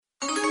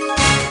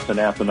so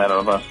now it's a matter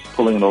of us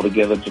pulling it all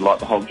together to light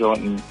the whole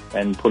joint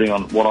and putting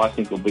on what I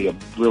think will be a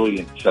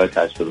brilliant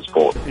showcase for the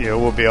sport. Yeah,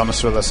 we'll be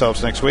honest with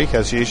ourselves next week,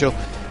 as usual,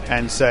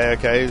 and say,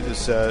 okay,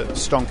 it's a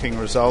stonking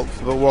result,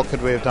 but what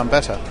could we have done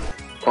better?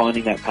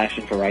 Finding that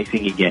passion for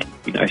racing again.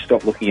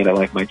 Stop looking at it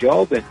like my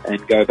job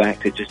and go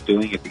back to just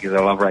doing it because I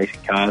love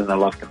racing cars and I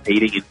love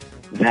competing,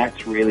 and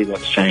that's really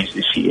what's changed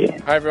this year.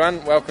 Hi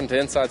everyone, welcome to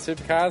Inside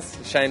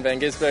Supercars. Shane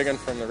Van Gisbergen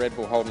from the Red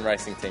Bull Holden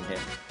Racing team here.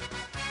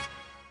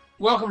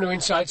 Welcome to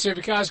Inside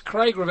Supercars.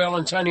 Craig Revell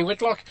and Tony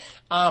Whitlock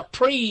are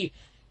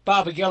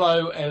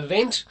pre-Barbagallo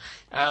event,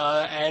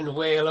 and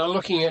we're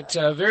looking at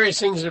various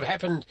things that have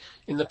happened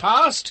in the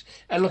past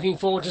and looking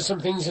forward to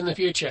some things in the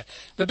future.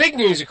 The big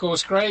news, of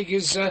course, Craig,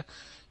 is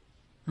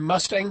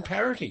Mustang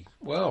parity.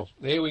 Well,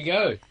 there we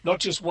go. Not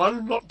just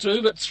one, not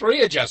two, but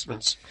three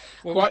adjustments.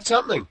 Well, quite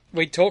something.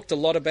 We talked a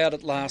lot about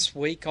it last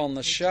week on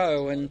the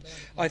show, and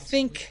I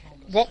think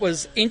what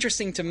was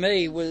interesting to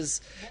me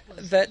was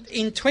that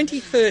in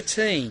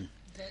 2013,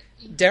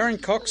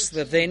 Darren Cox,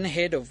 the then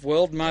head of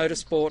World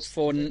Motorsport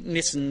for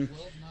Nissan,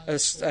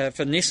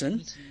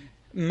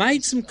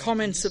 made some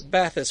comments at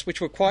Bathurst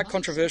which were quite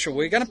controversial.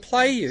 We're going to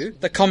play you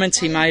the comments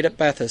he made at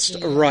Bathurst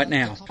right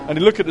now. And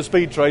you look at the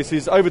speed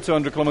traces, over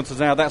 200 kilometres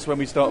an hour, that's when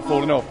we start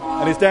falling off.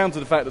 And it's down to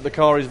the fact that the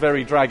car is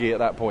very draggy at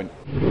that point.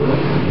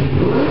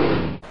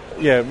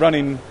 Yeah,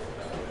 running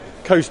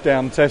coast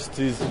down tests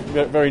is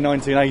very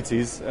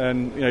 1980s,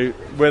 and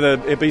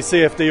whether it be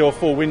CFD or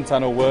full wind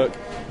tunnel work,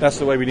 that's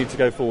the way we need to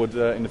go forward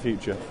in the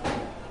future.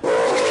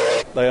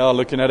 They are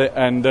looking at it,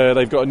 and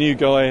they've got a new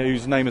guy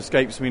whose name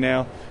escapes me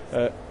now,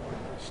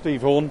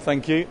 Steve Horn,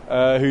 thank you,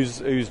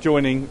 who's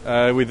joining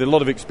with a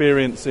lot of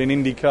experience in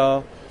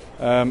IndyCar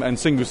and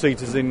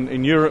single-seaters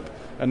in Europe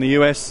and the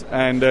US,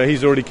 and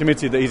he's already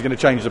committed that he's going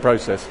to change the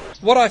process.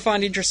 What I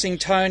find interesting,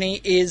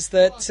 Tony, is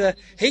that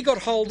he got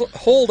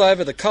hauled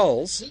over the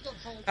coals,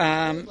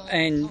 and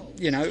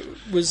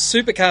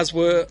supercars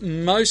were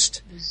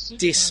most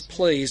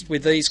displeased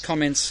with these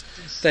comments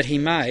that he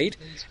made,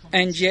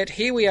 and yet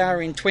here we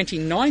are in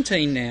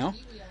 2019 now,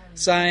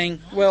 saying,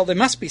 well, there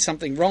must be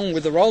something wrong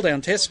with the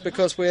roll-down test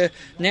because we're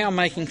now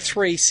making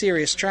three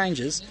serious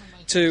changes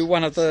to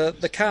one of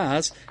the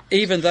cars,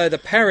 even though the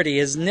parity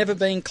has never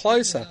been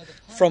closer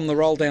from the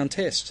roll-down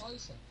test.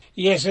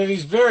 Yes, it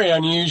is very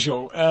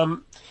unusual.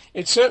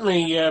 It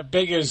certainly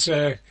beggars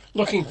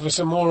looking for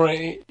some more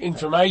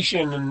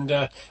information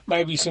and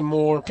maybe some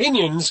more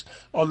opinions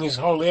on this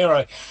whole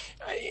era.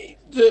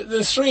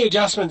 The three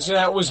adjustments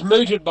was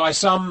mooted by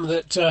some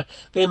that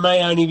there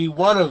may only be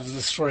one of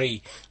the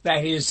three.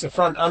 That is the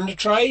front under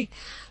tray,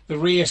 the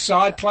rear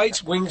side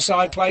plates, wing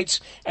side plates,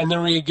 and the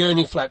rear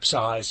gurney flap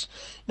size.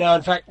 Now,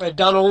 in fact, they've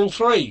done all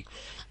three.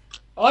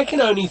 I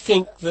can only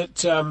think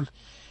that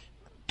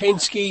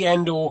Penske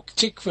and or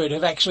Tickford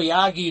have actually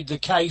argued the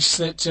case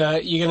that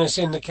you're going to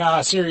send the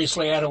car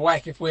seriously out of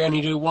whack if we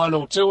only do one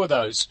or two of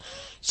those.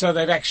 So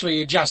they've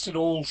actually adjusted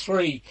all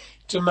three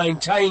to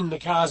maintain the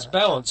car's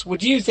balance.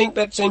 Would you think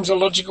that seems a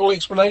logical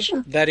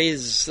explanation? That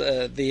is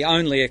the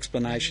only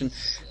explanation,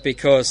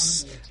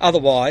 because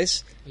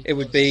otherwise it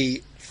would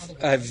be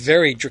a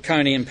very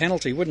draconian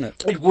penalty, wouldn't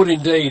it? It would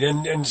indeed,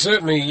 and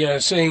certainly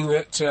seeing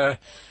that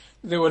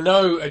there were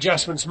no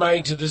adjustments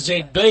made to the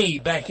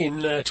ZB back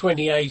in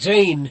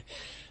 2018.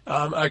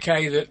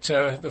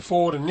 That the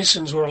Ford and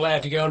Nissans were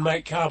allowed to go and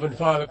make carbon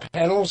fibre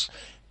panels,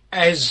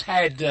 as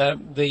had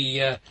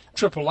the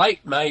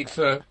 888 made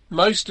for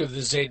most of the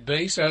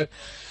ZB. So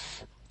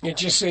it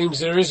just seems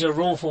there is a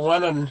rule for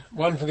one and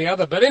one for the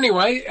other. But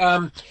anyway,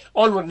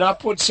 onward and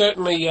upward.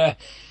 Certainly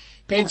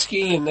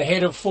Penske and the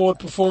head of Ford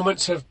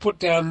Performance have put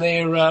down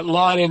their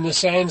line in the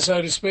sand,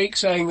 so to speak,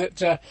 saying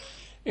that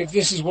if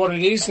this is what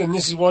it is, then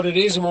this is what it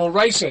is, and we'll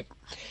race it.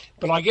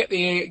 But I get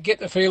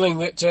the feeling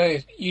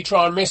that you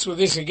try and mess with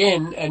this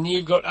again, and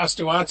you've got us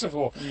to answer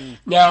for.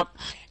 Now,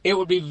 it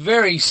would be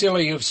very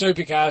silly of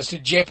supercars to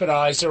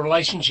jeopardise the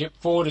relationship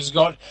Ford has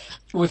got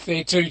with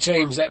their two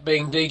teams, that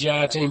being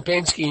DJR Team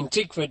Penske and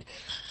Tickford,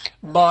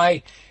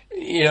 by,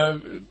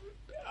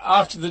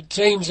 after the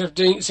teams have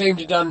seemed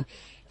to have done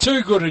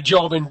too good a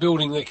job in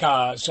building the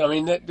cars. I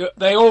mean,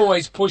 they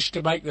always push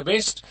to make the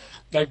best.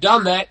 They've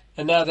done that,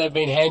 and now they've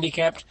been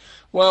handicapped.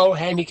 Well,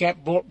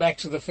 handicap brought back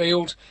to the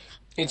field.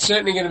 It's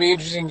certainly going to be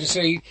interesting to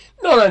see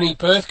not only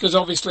Perth, because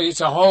obviously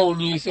it's a whole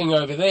new thing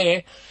over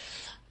there.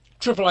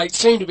 888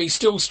 seem to be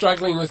still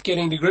struggling with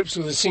getting to grips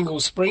with a single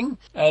spring,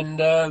 and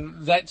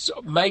that's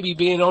maybe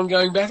be an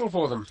ongoing battle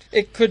for them.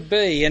 It could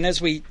be, and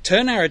as we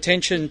turn our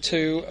attention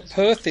to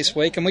Perth this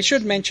week, and we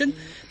should mention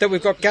that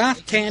we've got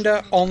Garth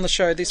Tander on the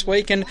show this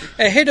week, and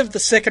ahead of the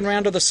second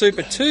round of the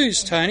Super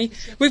 2s, Tony,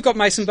 we've got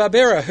Mason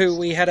Barbera, who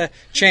we had a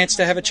chance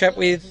to have a chat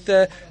with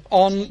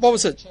on,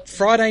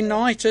 Friday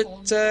night at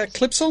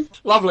Clipsal?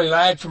 Lovely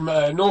lad from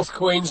North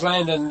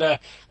Queensland, and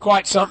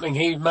quite something.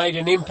 He made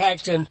an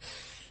impact, and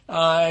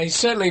he's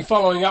certainly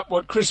following up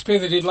what Chris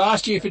Pither did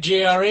last year for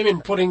GRM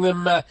and putting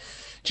them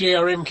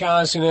GRM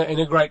cars in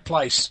a great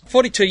place.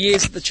 42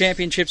 years that the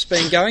championship's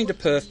been going to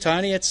Perth,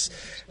 Tony. It's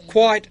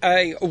quite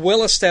a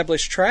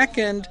well-established track,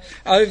 and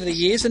over the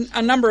years, and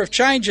a number of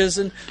changes,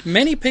 and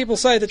many people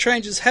say the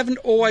changes haven't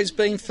always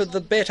been for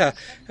the better,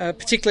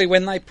 particularly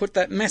when they put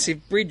that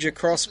massive bridge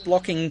across,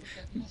 blocking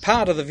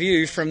part of the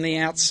view from the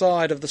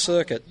outside of the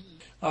circuit.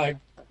 I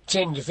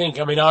tend to think,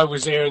 I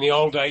was there in the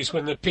old days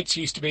when the pits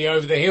used to be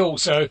over the hill,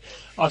 so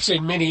I've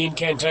seen many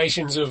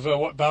incantations of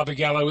what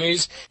Barbagallo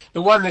is.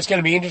 The one that's going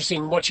to be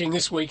interesting watching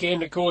this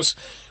weekend, of course,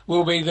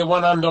 will be the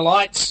one under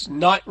lights,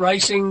 night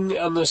racing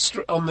on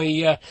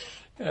the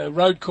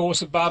road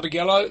course of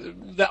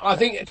Barbagallo. I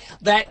think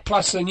that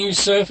plus the new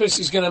surface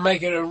is going to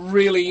make it a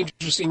really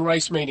interesting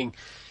race meeting.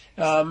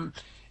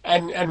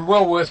 And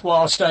well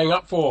worthwhile staying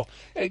up for.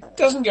 It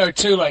doesn't go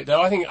too late,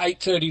 though. I think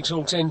 8:30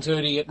 till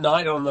 10:30 at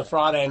night on the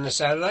Friday and the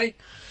Saturday.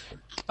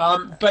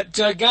 But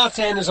Garth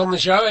Tanner's on the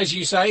show, as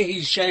you say.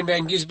 He's Shane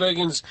Van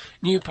Gisbergen's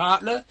new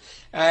partner,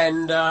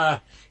 and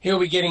he'll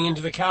be getting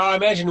into the car. I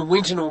imagine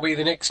Winton will be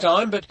the next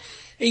time, but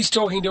he's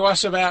talking to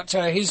us about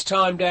his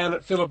time down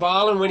at Phillip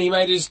Island when he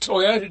made his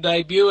Toyota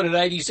debut in an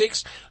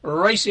 86,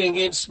 racing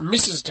against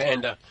Mrs.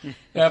 Tander.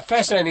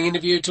 Fascinating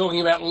interview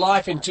talking about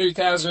life in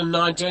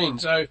 2019.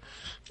 So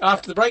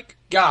after the break,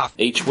 Garth.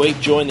 Each week,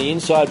 join the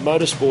Inside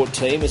Motorsport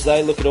team as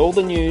they look at all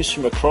the news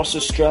from across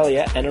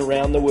Australia and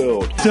around the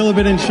world. Still a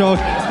bit in shock.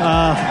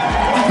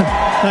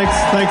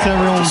 Thanks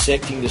everyone.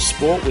 Dissecting the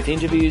sport with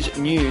interviews,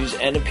 news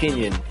and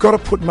opinion. Got to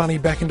put money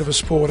back into the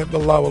sport at the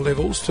lower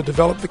levels to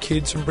develop the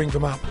kids and bring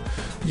them up.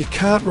 You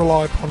can't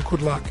rely upon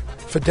good luck.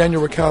 For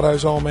Daniel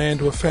Ricciardo's old man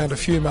to have found a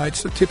few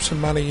mates that tip some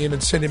money in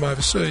and send him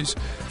overseas,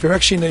 there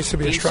actually needs to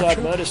be a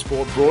structure. Inside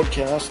Motorsport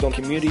broadcast on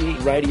community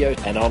radio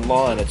and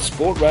online at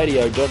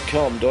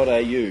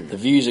sportradio.com.au. The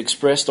views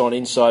expressed on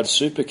Inside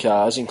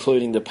Supercars,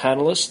 including the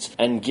panellists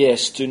and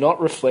guests, do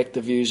not reflect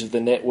the views of the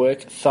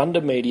network,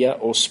 Thunder Media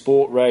or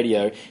Sport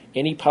Radio.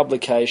 Any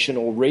publication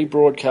or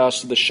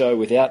rebroadcast of the show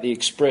without the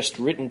expressed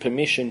written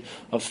permission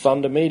of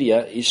Thunder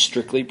Media is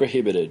strictly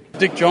prohibited.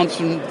 Dick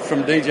Johnson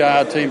from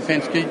DJR Team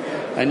Penske,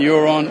 and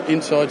you're on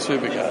Inside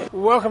Supercars.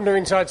 Welcome to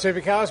Inside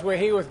Supercars. We're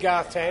here with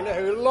Garth Tander,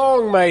 who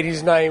long made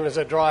his name as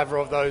a driver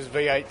of those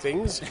V8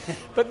 things,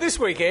 but this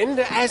weekend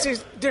has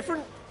his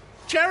different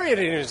chariot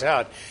in his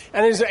heart,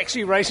 and is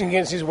actually racing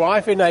against his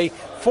wife in a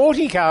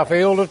 40-car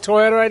field of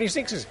Toyota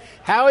 86s.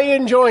 How are you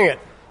enjoying it?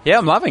 Yeah,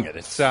 I'm loving it.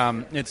 It's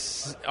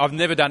I've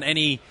never done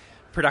any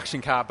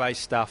production car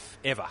based stuff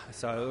ever.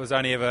 So it was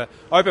only ever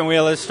open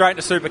wheelers, straight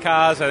to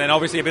supercars, and then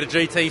obviously a bit of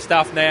GT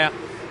stuff now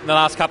in the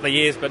last couple of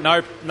years, but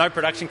no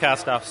production car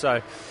stuff. So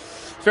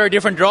it's very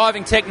different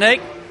driving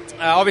technique.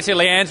 Obviously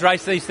Leanne's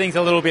raced these things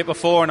a little bit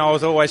before, and I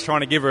was always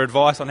trying to give her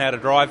advice on how to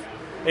drive,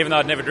 even though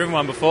I'd never driven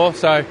one before.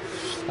 So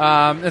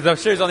the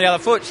shoes on the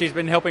other foot, she's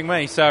been helping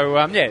me. So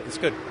yeah, it's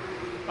good.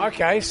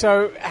 Okay,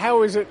 so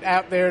how is it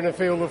out there in a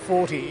field of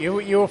 40?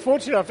 You were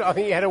fortunate enough I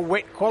think you had a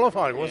wet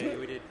qualifying, wasn't it?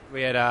 We did.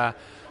 We had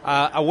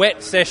a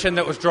wet session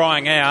that was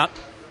drying out,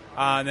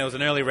 and there was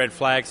an early red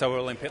flag, so we were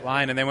all in pit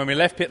lane. And then when we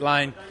left pit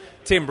lane,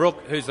 Tim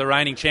Brooke, who's the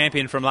reigning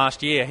champion from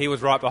last year, he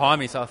was right behind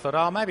me. So I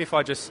thought, maybe if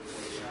I just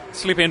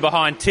slip in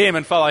behind Tim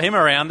and follow him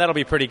around, that'll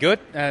be pretty good.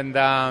 And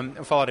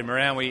I followed him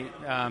around.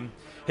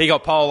 He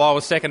got pole, I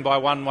was second by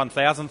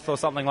 1/1000th or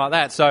something like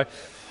that. So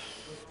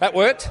that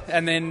worked,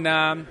 and then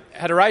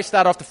had a race,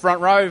 start off the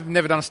front row,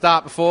 never done a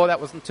start before, that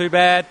wasn't too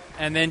bad,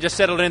 and then just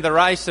settled into the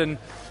race and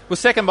was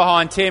second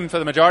behind Tim for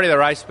the majority of the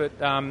race, but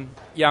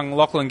young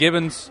Lachlan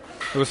Gibbons,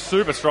 who was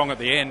super strong at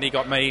the end, he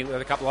got me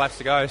with a couple of laps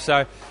to go,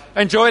 so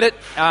enjoyed it.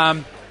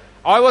 I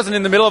wasn't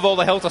in the middle of all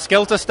the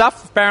helter-skelter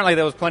stuff, apparently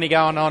there was plenty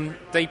going on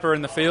deeper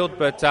in the field,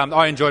 but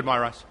I enjoyed my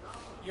race.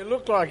 You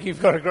look like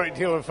you've got a great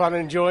deal of fun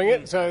enjoying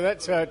it, so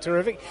that's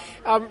terrific.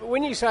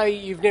 When you say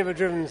you've never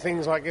driven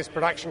things like this,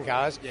 production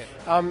cars,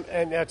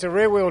 and it's a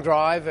rear-wheel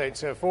drive,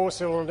 it's a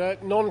four-cylinder,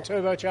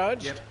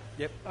 non-turbocharged.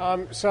 Yep.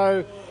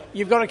 So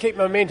you've got to keep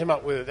momentum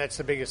up with it. That's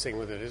the biggest thing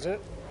with it, isn't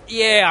it?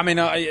 Yeah,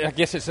 I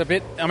guess it's a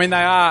bit... they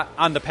are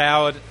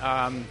underpowered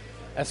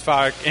as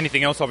far as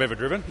anything else I've ever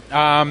driven.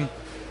 And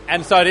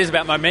so it is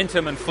about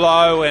momentum and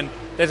flow, and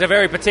there's a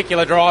very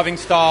particular driving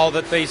style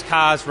that these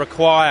cars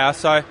require,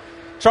 so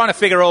trying to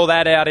figure all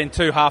that out in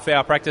 2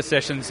 half-hour practice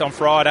sessions on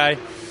Friday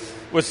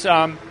was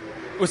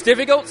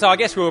difficult. So I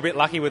guess we were a bit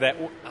lucky with that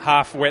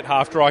half wet,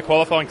 half dry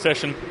qualifying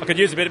session. I could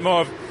use a bit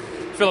more of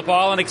Phillip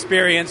Island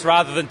experience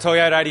rather than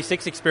Toyota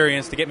 86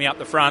 experience to get me up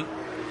the front.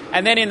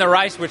 And then in the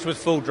race, which was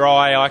full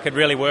dry, I could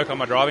really work on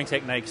my driving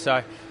technique.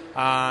 So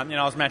I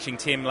was matching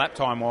Tim lap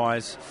time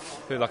wise,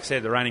 who, like I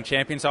said, the reigning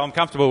champion. So I'm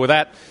comfortable with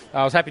that.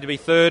 I was happy to be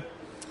third.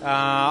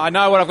 I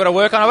know what I've got to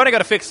work on. I've only got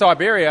to fix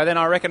Siberia, then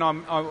I reckon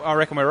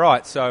we're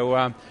right.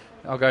 So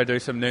I'll go do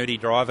some nerdy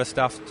driver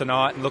stuff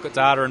tonight and look at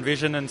data and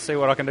vision and see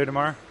what I can do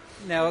tomorrow.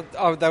 Now,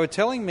 they were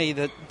telling me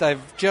that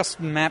they've just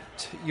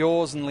mapped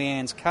yours and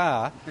Leanne's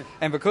car,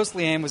 and because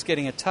Leanne was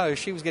getting a tow,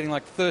 she was getting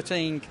like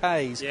 13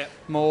 Ks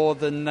more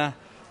than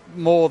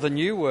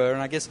you were.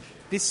 And I guess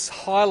this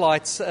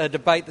highlights a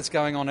debate that's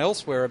going on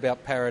elsewhere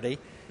about parity.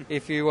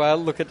 If you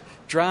look at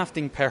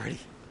drafting parity.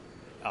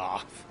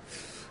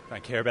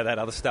 Don't care about that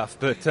other stuff,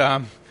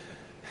 but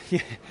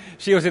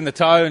she was in the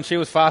tow and she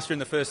was faster in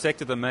the first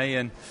sector than me.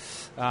 And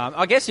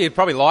I guess you'd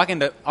probably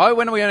likened it.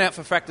 When we went out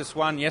for practice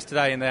 1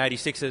 yesterday in the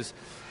 86s,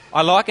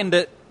 I likened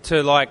it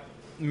to like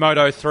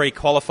Moto 3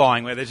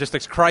 qualifying, where there's just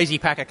this crazy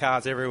pack of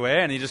cars everywhere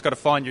and you just got to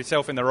find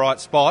yourself in the right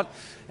spot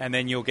and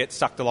then you'll get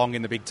sucked along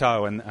in the big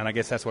tow, and I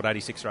guess that's what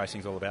 86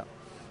 racing's all about.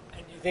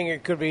 And do you think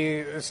it could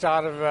be the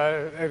start of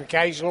an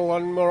occasional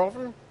one more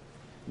often?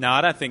 No,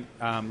 I don't think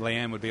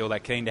Leanne would be all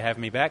that keen to have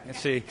me back.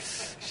 She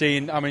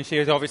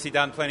has obviously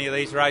done plenty of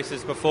these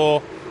races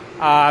before.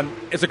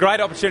 It's a great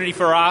opportunity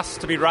for us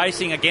to be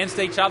racing against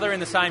each other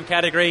in the same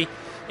category,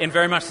 in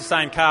very much the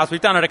same cars.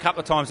 We've done it a couple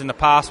of times in the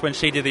past when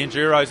she did the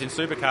Enduros in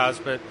supercars,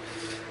 but it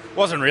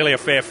wasn't really a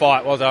fair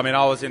fight, was it? I mean,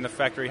 I was in the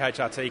factory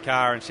HRT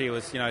car and she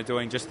was,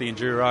 doing just the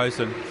Enduros,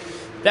 and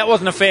that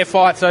wasn't a fair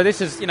fight. So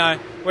this is,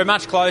 we're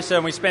much closer,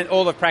 and we spent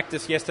all the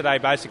practice yesterday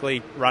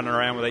basically running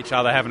around with each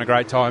other, having a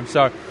great time.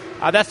 So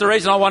that's the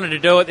reason I wanted to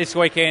do it this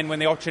weekend when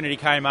the opportunity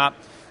came up.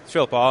 It's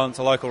Phillip Island, it's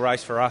a local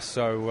race for us,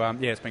 so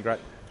it's been great.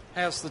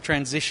 How's the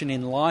transition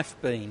in life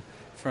been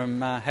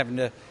from having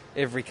to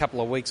every couple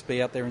of weeks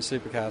be out there in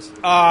supercars?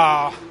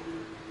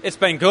 It's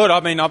been good.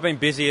 I mean, I've been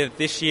busier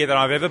this year than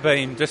I've ever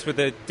been, just with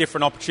the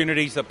different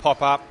opportunities that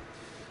pop up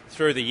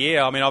through the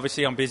year. I mean,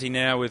 obviously I'm busy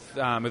now with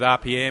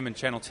RPM and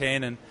Channel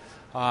 10,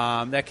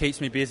 and that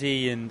keeps me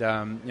busy. And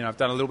I've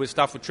done a little bit of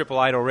stuff with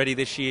Triple 8 already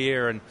this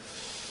year, and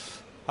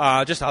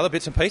just other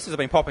bits and pieces have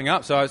been popping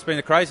up. So it's been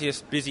the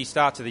craziest busy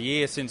start to the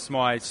year since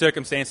my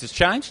circumstances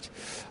changed.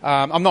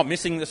 I'm not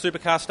missing the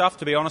supercar stuff,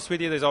 to be honest with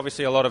you. There's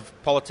obviously a lot of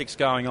politics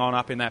going on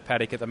up in that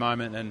paddock at the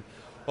moment, and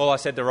all I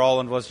said to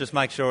Roland was just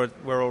make sure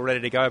we're all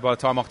ready to go by the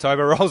time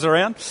October rolls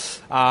around.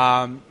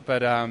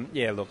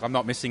 Look, I'm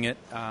not missing it.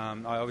 I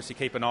obviously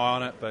keep an eye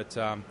on it, but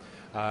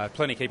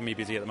plenty keeping me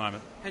busy at the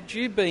moment. Had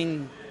you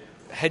been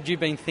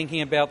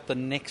thinking about the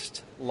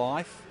next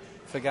life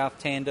for Garth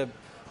Tander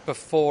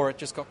before it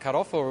just got cut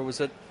off, or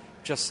was it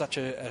just such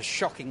a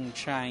shocking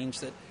change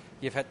that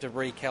you've had to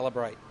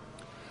recalibrate?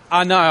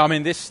 No, I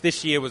mean,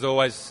 this year was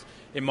always,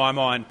 in my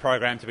mind,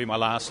 programmed to be my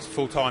last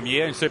full-time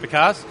year in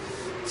supercars.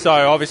 So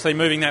obviously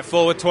moving that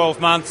forward 12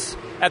 months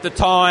at the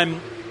time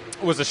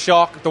was a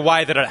shock. The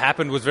way that it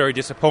happened was very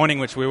disappointing,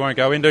 which we won't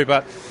go into,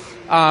 but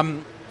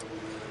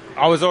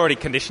I was already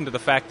conditioned to the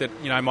fact that,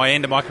 my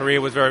end of my career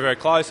was very, very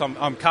close.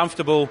 I'm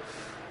comfortable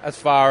as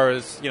far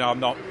as, I'm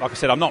not, like I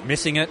said, I'm not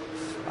missing it.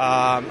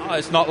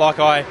 It's not like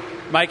I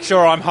make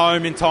sure I'm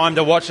home in time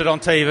to watch it on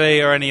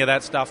TV or any of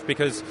that stuff,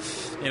 because,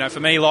 for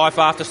me, life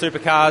after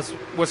supercars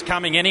was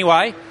coming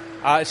anyway.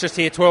 It's just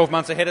here 12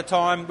 months ahead of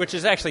time, which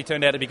has actually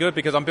turned out to be good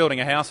because I'm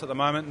building a house at the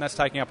moment and that's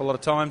taking up a lot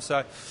of time.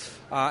 So,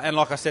 and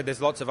like I said,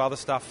 there's lots of other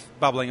stuff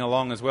bubbling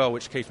along as well,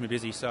 which keeps me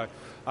busy. So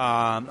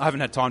I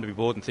haven't had time to be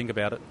bored and think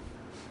about it.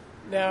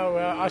 Now,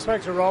 I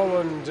spoke to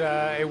Roland,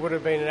 it would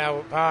have been at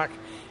Albert Park,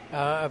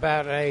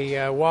 about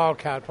a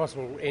wildcard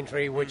possible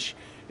entry, which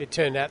it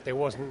turned out there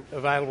wasn't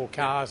available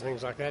cars and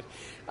things like that.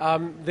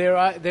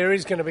 There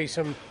is going to be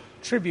some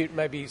tribute,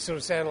 maybe sort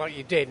of sound like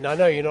you're dead, and I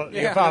know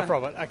you're far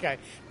from it, okay,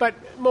 but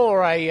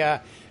more a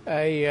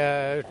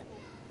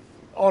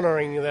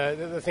honouring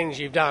the things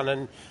you've done,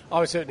 and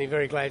I was certainly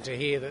very glad to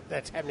hear that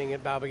that's happening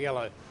at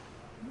Barbagallo.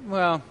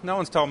 Well, no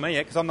one's told me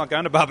yet because I'm not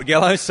going to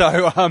Barbagallo,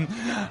 so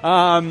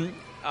I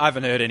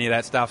haven't heard any of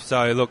that stuff.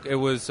 So look, it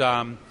was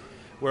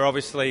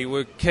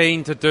we're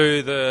keen to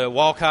do the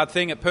wildcard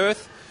thing at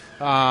Perth.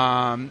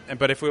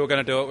 But if we were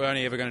going to do it, we're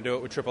only ever going to do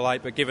it with Triple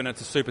 8. But given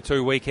it's a Super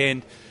 2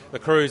 weekend, the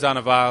crew's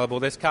unavailable.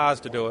 There's cars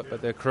to do it,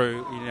 but the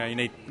crew, you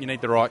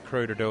need the right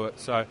crew to do it.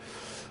 So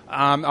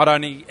I'd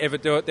only ever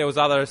do it. There was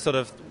other sort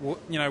of,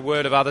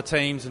 word of other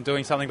teams and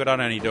doing something, but I'd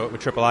only do it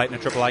with Triple 8 and a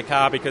Triple 8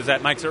 car because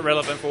that makes it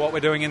relevant for what we're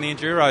doing in the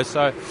Enduro.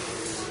 So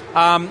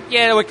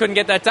we couldn't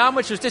get that done,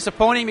 which was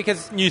disappointing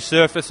because new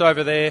surface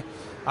over there,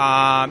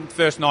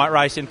 first night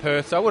race in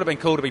Perth. So it would have been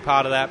cool to be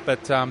part of that.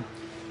 But I'm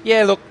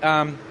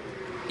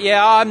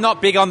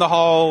not big on the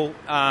whole,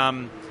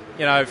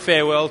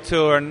 farewell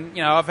tour,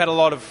 and I've had a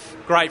lot of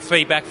great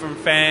feedback from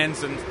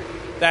fans and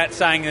that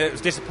saying that it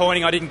was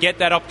disappointing I didn't get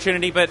that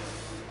opportunity, but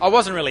I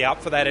wasn't really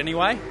up for that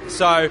anyway.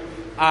 So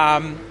I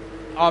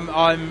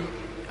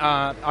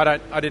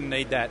didn't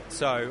need that.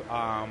 So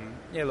I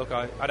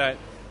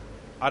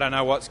don't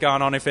know what's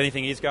going on, if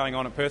anything is going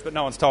on at Perth, but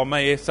no one's told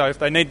me. So if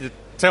they need to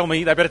tell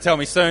me, they better tell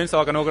me soon so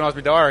I can organise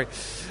my diary.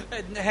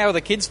 How are the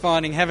kids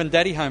finding having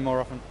Daddy home more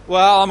often?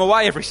 Well, I'm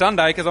away every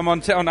Sunday because I'm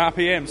on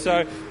RPM,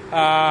 so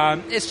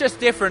it's just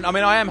different. I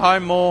mean, I am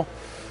home more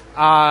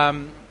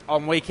on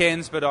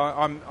weekends, but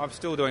I'm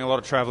still doing a lot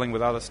of travelling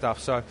with other stuff.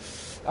 So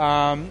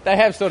they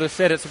have sort of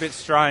said it's a bit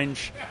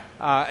strange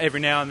every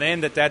now and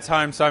then that Dad's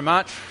home so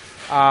much.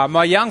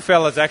 My young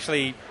fella's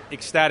actually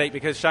ecstatic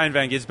because Shane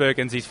Van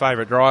Gisbergen's his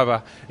favourite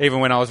driver,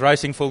 even when I was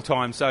racing full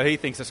time. So he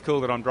thinks it's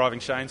cool that I'm driving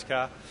Shane's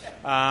car.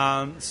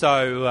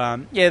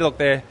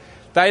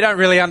 They don't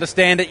really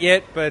understand it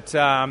yet, but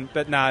no.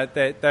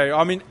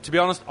 I mean, to be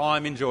honest,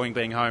 I'm enjoying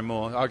being home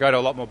more. I go to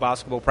a lot more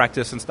basketball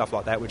practice and stuff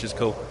like that, which is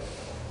cool.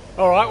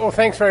 All right, well,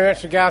 thanks very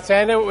much for Garth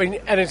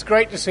Tander, and it's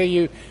great to see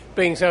you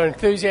being so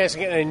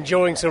enthusiastic and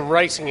enjoying some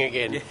racing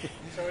again.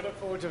 So we look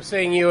forward to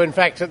seeing you, in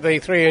fact, at the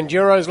 3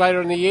 Enduros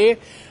later in the year.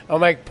 I'll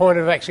make a point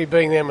of actually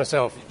being there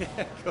myself.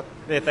 Cool.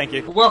 Yeah, thank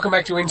you. Welcome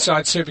back to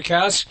Inside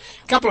Supercars.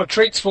 A couple of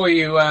treats for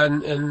you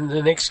in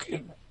the next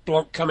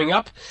block coming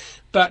up.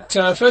 But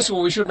first of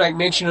all, we should make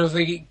mention of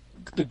the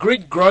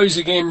grid grows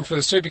again for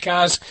the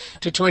supercars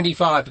to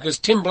 25 because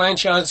Tim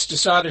Blanchard's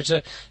decided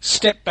to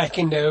step back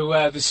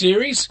into the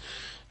series.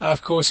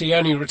 Of course, he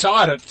only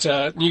retired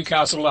at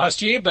Newcastle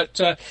last year,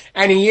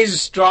 and he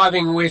is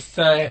driving with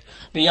the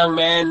young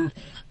man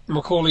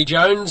Macaulay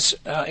Jones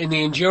in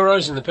the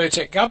Enduros in the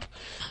Pertec Cup.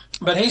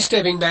 But he's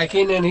stepping back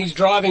in and he's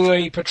driving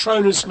a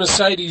Petronas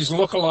Mercedes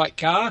lookalike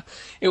car.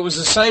 It was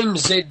the same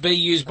ZB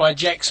used by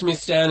Jack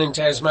Smith down in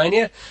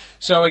Tasmania.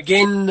 So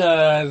again,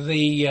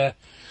 the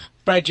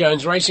Brad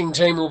Jones Racing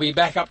team will be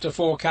back up to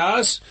 4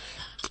 cars.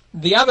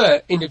 The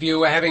other interview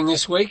we're having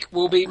this week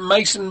will be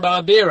Mason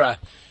Barbera,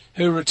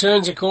 who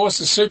returns, of course.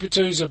 The Super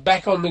 2s are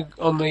back on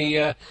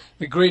the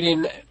grid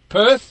in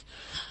Perth,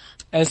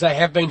 as they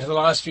have been for the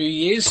last few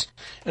years.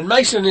 And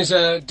Mason is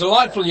a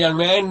delightful young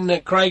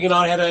man. Craig and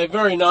I had a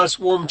very nice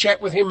warm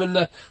chat with him on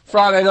the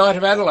Friday night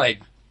of Adelaide.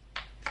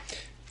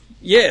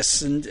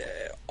 Yes, and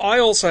I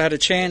also had a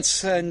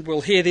chance, and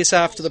we'll hear this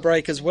after the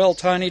break as well,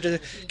 Tony, to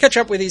catch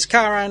up with his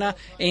car owner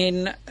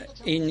in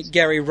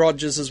Gary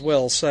Rogers as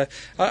well. So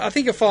I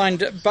think you'll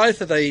find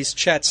both of these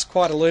chats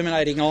quite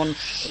illuminating on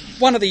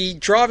one of the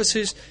drivers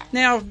who's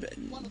now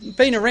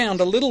been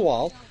around a little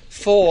while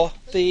for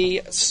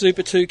the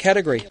Super 2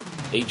 category.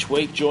 Each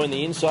week, join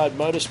the Inside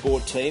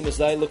Motorsport team as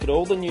they look at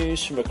all the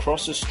news from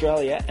across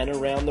Australia and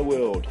around the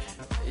world.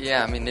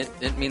 Yeah, I mean,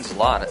 it means a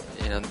lot.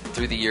 You know,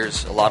 through the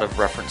years, a lot of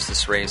reference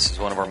this race as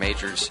one of our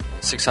majors.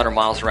 600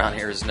 miles around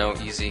here is no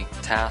easy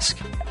task.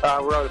 We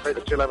were able to beat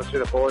the 211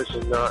 Super boys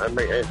and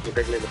meet Anthony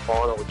Begley in the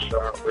final, which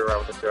we were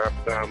able to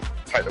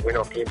take the win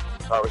off him.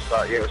 So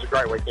it was a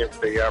great weekend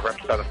for the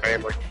Rapstada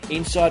family.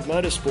 Inside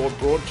Motorsport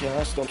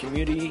broadcast on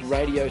community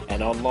radio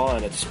and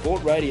online at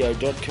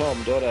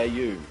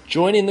sportradio.com.au.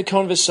 Join in the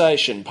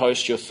conversation.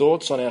 Post your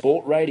thoughts on our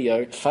Sport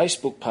Radio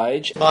Facebook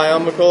page. Hi,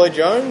 I'm Macaulay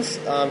Jones.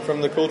 I'm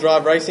from the Cool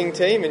Drive Racing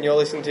team, and you're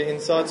listening to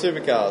Inside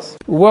Supercars.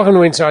 Welcome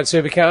to Inside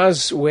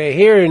Supercars. We're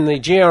here in the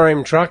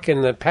GRM truck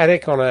in the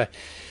paddock on a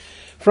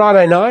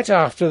Friday night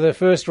after the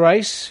first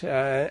race,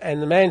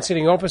 and the man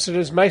sitting opposite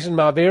us, Mason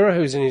Barbera,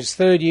 who's in his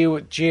third year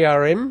at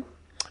GRM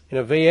in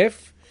a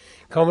VF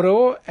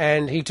Commodore,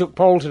 and he took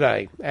pole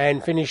today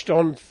and finished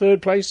on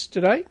third place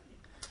today.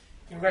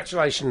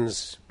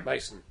 Congratulations,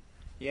 Mason.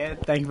 Yeah,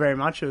 thank you very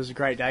much. It was a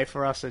great day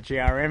for us at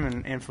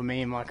GRM and for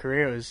me in my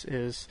career. It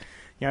was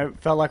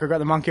felt like I got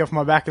the monkey off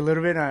my back a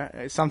little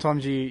bit.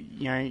 Sometimes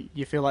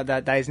you feel like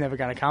that day's never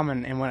going to come,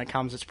 and when it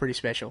comes, it's pretty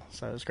special.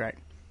 So it was great.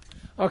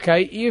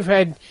 Okay, you've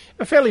had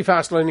a fairly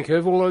fast learning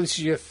curve, although this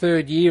is your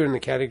third year in the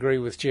category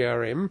with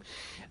GRM.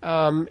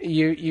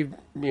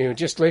 You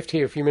just left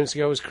here a few minutes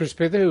ago was Chris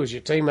Pither, who was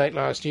your teammate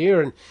last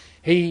year, and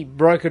he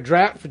broke a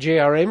drought for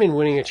GRM in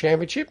winning a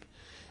championship,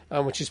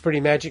 which is pretty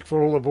magic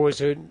for all the boys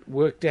who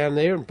work down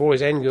there, and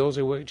boys and girls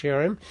who work at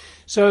GRM.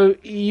 So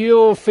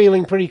you're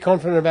feeling pretty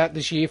confident about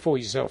this year for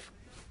yourself?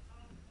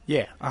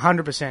 Yeah,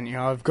 100%.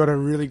 I've got a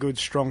really good,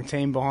 strong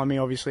team behind me,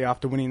 obviously,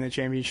 after winning the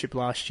championship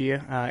last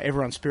year.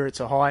 Everyone's spirits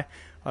are high.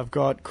 I've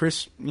got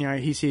Chris,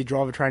 he's here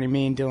driver training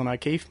me and Dylan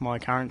O'Keefe, my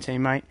current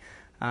teammate.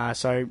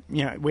 So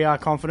we are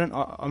confident.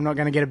 I'm not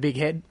going to get a big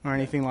head or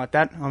anything like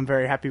that. I'm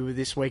very happy with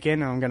this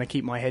weekend, and I'm going to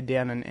keep my head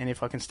down, and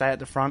if I can stay at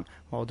the front,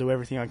 I'll do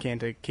everything I can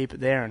to keep it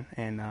there,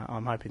 and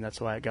I'm hoping that's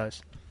the way it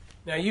goes.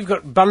 Now, you've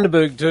got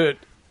Bundaberg dirt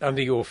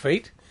under your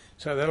feet,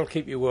 so that'll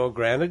keep you well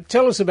grounded.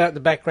 Tell us about the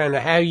background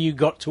of how you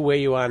got to where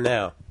you are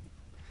now.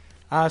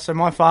 So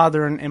my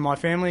father and my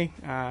family,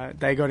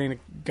 they got into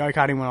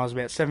go-karting when I was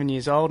about 7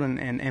 years old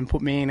and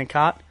put me in a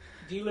kart.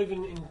 Do you live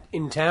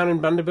in town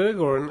in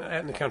Bundaberg or out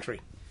in the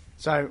country?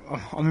 So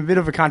I'm a bit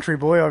of a country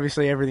boy.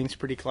 Obviously, everything's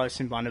pretty close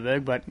in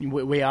Bundaberg, but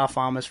we are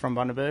farmers from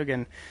Bundaberg,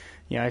 and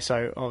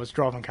so I was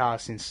driving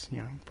cars since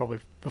probably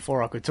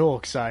before I could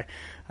talk. So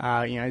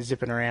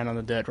zipping around on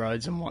the dirt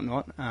roads and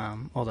whatnot.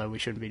 Although we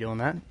shouldn't be doing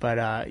that, but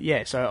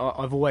so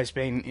I've always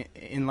been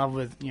in love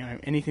with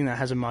anything that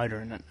has a motor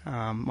in it.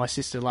 My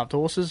sister loved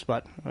horses,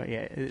 but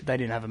they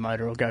didn't have a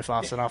motor or go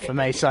fast enough for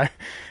me. So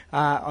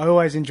I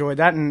always enjoyed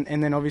that,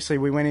 and then obviously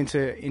we went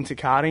into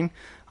karting.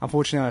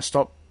 Unfortunately, I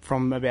stopped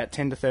from about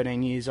 10 to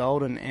 13 years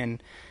old,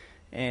 and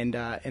then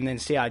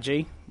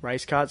CRG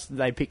race karts,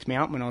 they picked me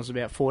up when I was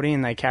about 40,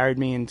 and they carried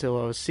me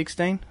until I was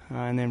 16.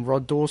 And then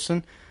Rod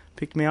Dawson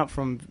picked me up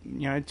from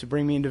to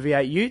bring me into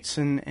V8 Utes,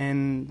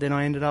 and then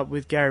I ended up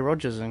with Gary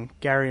Rogers. And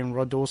Gary and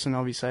Rod Dawson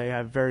obviously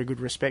have very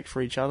good respect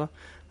for each other.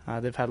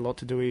 They've had a lot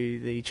to do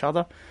with each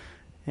other,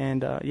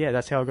 and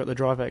that's how I got the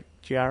drive at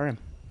GRM.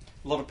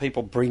 A lot of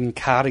people bring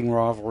karting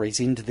rivalries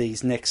into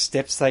these next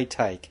steps they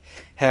take.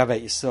 How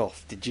about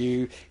yourself? Did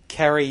you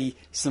carry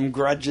some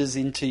grudges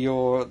into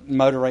your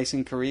motor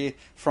racing career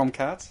from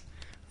karts?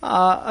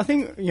 I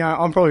think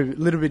I'm probably a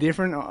little bit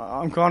different.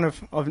 I'm kind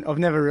of I've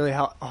never really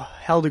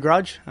held a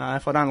grudge.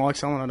 If I don't like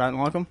someone, I don't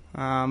like them.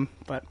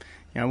 But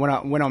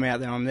when I'm out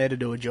there, I'm there to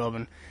do a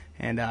job,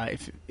 and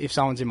if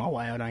someone's in my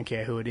way, I don't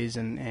care who it is,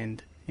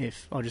 and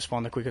if I'll just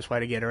find the quickest way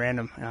to get around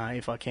them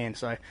if I can.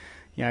 So,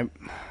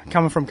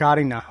 coming from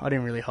karting, I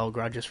didn't really hold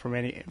grudges from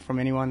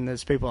anyone.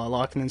 There's people I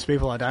like and there's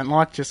people I don't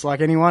like, just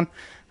like anyone.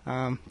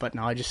 But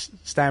no, I just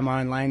stay in my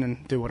own lane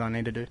and do what I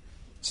need to do.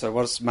 So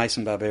what's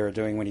Mason Barbera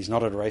doing when he's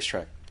not at a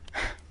racetrack?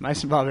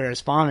 Mason Barbera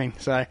is farming.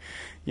 So,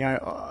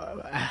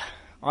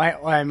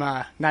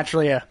 I'm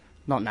naturally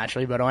not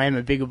naturally, but I am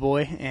a bigger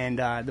boy, and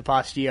the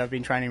past year I've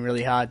been training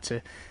really hard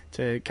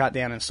to cut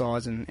down in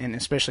size, and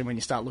especially when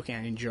you start looking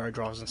at enduro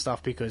drivers and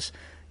stuff, because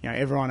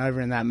everyone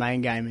over in that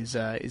main game is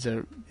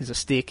a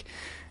stick,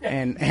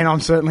 and I'm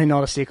certainly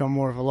not a stick. I'm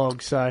more of a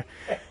log. So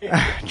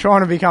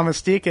trying to become a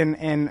stick, and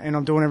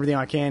I'm doing everything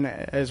I can,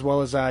 as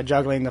well as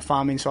juggling the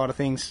farming side of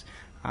things,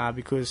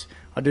 because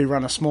I do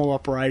run a small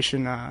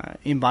operation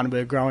in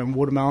Bundaberg growing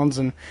watermelons,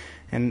 and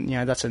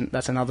that's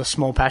another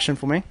small passion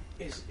for me.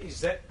 Is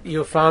that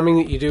your farming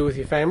that you do with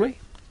your family?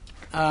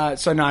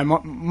 So no,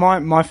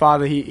 my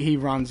father he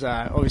runs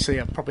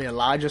obviously probably a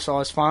larger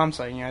size farm.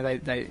 So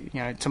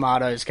they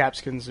tomatoes,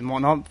 capsicums and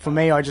whatnot. For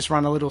me, I just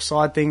run a little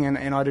side thing,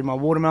 and I do my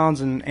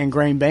watermelons and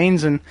green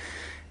beans, and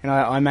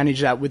I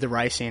manage that with the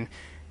racing.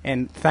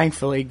 And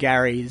thankfully,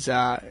 Gary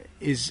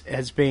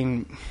has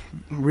been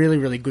really,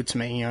 really good to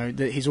me.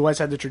 He's always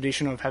had the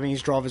tradition of having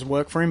his drivers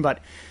work for him, but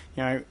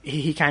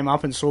he came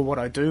up and saw what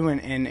I do,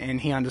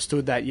 and he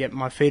understood that. Yep,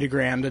 my feet are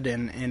grounded,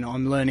 and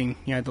I'm learning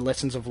the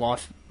lessons of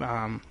life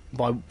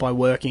by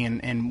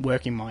working and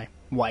working my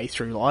way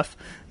through life,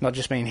 not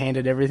just being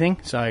handed everything.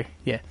 So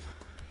yeah,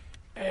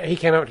 he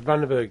came up to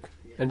Bundaberg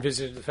and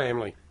visited the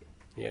family.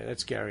 Yeah,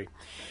 that's Gary.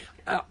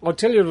 I'll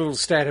tell you a little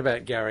stat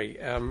about Gary,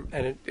 and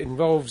it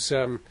involves,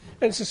 and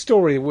it's a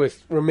story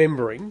worth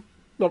remembering,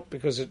 not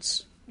because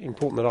it's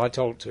important that I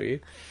told it to you,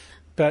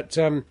 but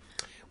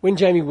when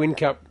Jamie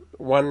Whincup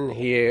won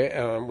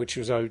here, which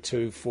was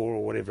 02-4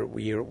 or whatever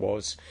year it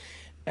was,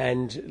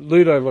 and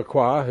Ludo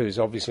Lacroix, who's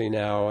obviously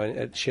now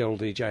at Shell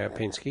DJ at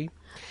Penske,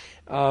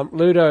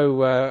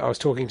 Ludo I was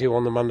talking to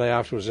on the Monday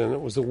afterwards, and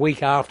it was the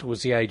week after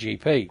was the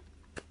AGP,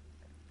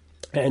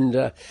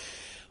 and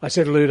I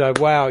said to Ludo,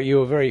 wow, you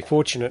were very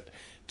fortunate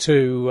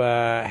to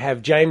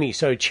have Jamie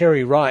so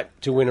cherry ripe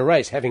to win a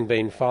race, having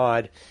been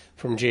fired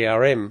from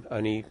GRM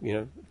only,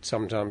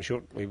 sometime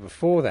shortly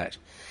before that.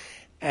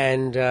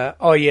 And,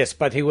 oh yes,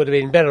 but he would have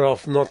been better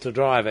off not to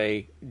drive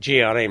a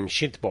GRM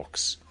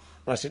shitbox.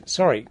 I said,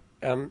 sorry,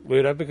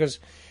 Ludo, because,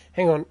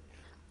 hang on,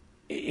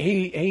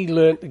 he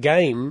learnt the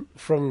game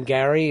from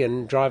Gary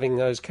and driving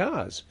those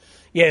cars.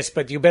 Yes,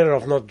 but you're better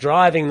off not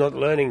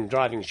learning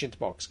driving a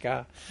shitbox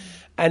car.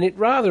 And it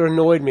rather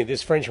annoyed me,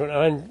 this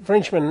Frenchman.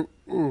 Frenchmen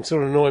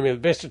sort of annoy me at the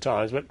best of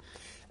times, but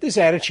this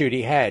attitude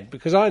he had,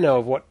 because I know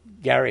of what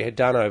Gary had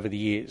done over the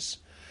years.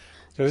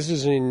 So this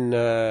is in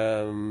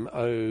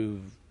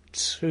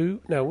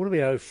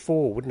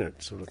 04, wouldn't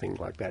it? Sort of thing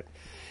like that.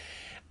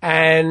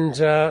 And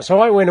so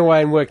I went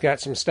away and worked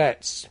out some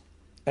stats.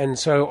 And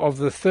so of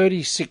the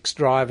 36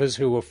 drivers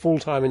who were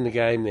full-time in the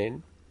game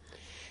then,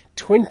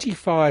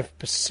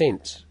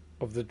 25%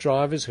 of the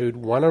drivers who'd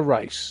won a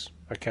race,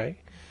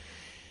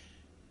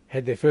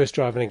 had their first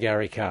drive in a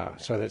Gary car.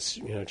 So that's,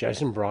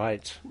 Jason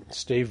Bright,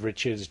 Steve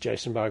Richards,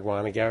 Jason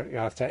Bargwanna, Gary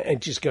Arthur, and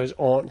it just goes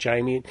on,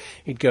 Jamie,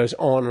 it goes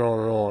on and on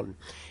and on.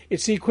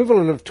 It's the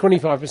equivalent of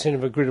 25%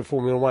 of a grid of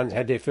Formula One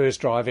had their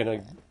first drive in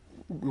a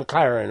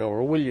McLaren or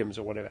a Williams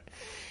or whatever.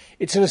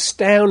 It's an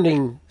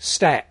astounding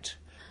stat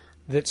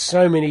that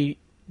so many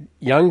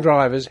young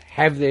drivers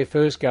have their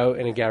first go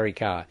in a Gary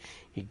car.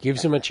 He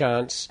gives them a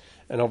chance,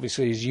 and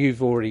obviously, as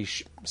you've already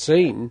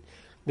seen,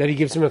 that he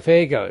gives them a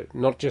fair go,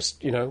 not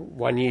just,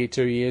 1 year,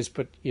 2 years,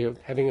 but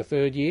having a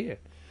third year.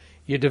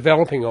 You're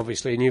developing,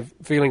 obviously, and you're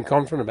feeling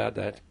confident about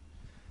that.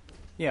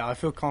 Yeah, I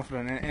feel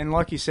confident. And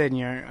like you said,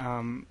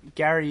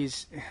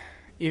 Gary's,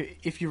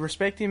 if you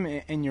respect him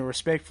and you're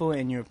respectful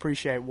and you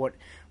appreciate what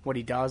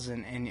he does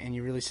and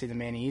you really see the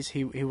man he is,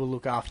 he will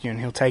look after you and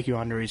he'll take you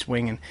under his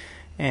wing.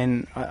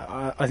 And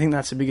I think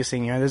that's the biggest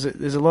thing.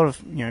 There's a lot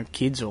of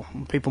kids or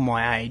people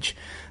my age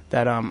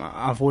that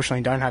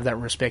unfortunately don't have that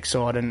respect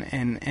side,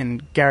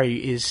 and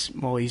Gary is,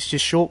 well, he's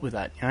just short with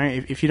that.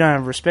 If you don't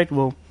have respect,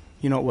 well,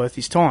 you're not worth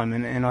his time,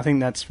 and I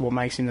think that's what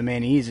makes him the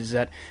man he is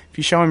that if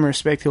you show him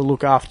respect, he'll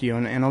look after you,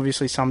 and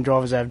obviously some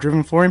drivers that have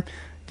driven for him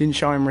didn't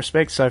show him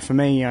respect. So for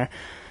me,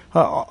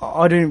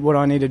 I do what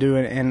I need to do,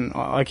 and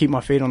I keep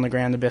my feet on the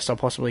ground the best I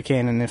possibly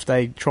can, and if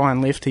they try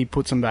and lift, he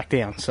puts them back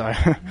down. So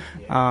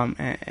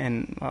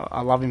and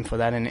I love him for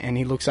that, and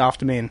he looks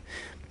after me, and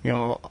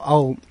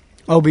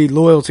I'll be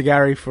loyal to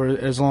Gary for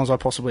as long as I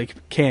possibly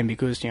can,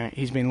 because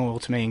he's been loyal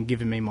to me and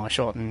given me my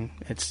shot, and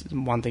it's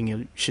one thing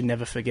you should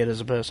never forget as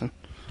a person.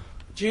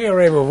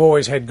 GRM have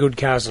always had good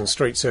cars on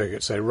street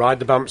circuits. They ride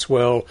the bumps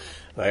well,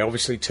 they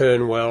obviously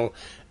turn well,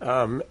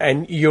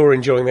 and you're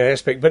enjoying that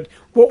aspect. But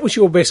what was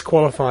your best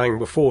qualifying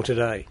before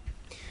today?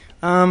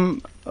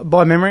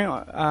 By memory,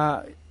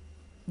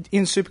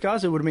 In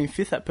Supercars, it would have been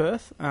 5th at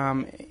Perth.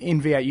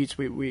 In V8 Utes,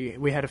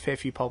 we had a fair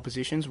few pole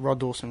positions. Rod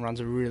Dawson runs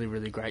a really,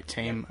 really great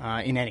team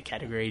in any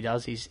category he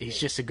does. He's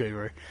just a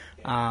guru.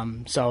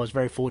 So I was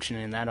very fortunate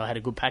in that. I had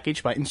a good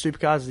package. But in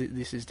Supercars,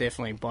 this is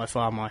definitely by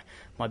far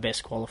my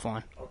best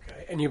qualifying.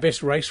 Okay. And your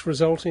best race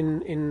result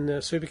in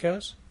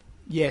Supercars?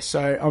 Yeah,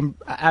 so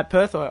at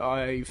Perth,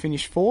 I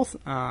finished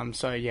 4th.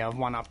 So, yeah, I've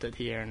one-upped it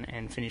here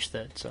and finished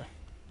 3rd, so...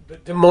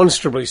 But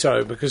demonstrably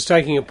so, because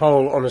taking a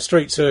pole on a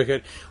street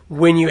circuit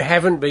when you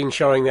haven't been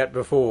showing that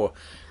before,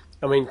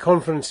 I mean,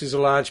 confidence is a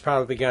large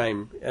part of the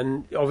game,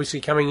 and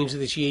obviously coming into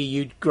this year,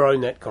 you'd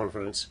grown that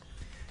confidence.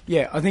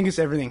 Yeah, I think it's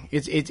everything.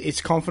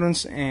 It's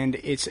confidence and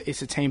it's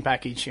a team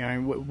package. You know,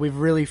 we've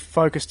really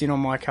focused in on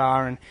my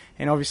car,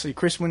 and obviously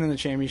Chris winning the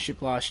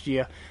championship last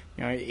year.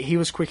 You know, he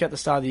was quick at the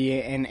start of the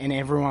year, and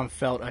everyone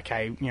felt,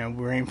 okay, you know,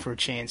 we're in for a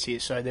chance here.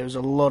 So there was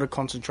a lot of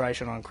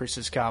concentration on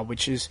Chris's car,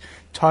 which is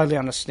totally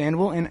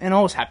understandable, and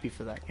I was happy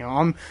for that. You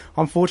know,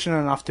 I'm fortunate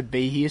enough to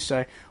be here,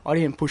 so I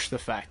didn't push the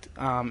fact,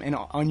 and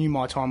I knew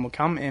my time would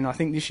come, and I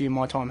think this year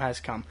my time has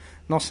come.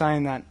 Not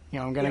saying that, you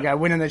know, I'm going to go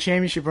winning the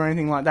championship or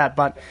anything like that,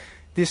 but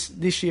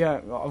this year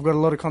I've got a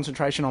lot of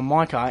concentration on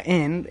my car,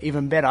 and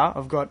even better,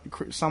 I've got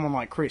someone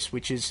like Chris,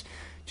 which is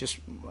just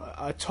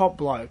a top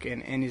bloke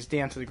and is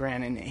down to the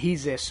ground, and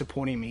he's there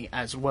supporting me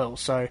as well.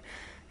 So, you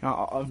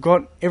know, I've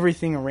got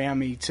everything around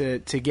me to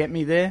get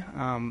me there.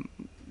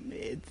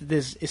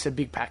 It's a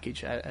big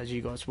package, as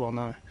you guys well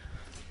know.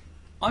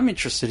 I'm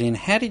interested in,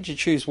 how did you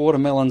choose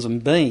watermelons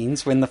and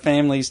beans when the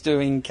family's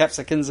doing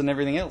capsicums and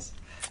everything else?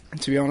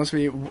 To be honest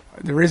with you,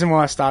 the reason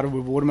why I started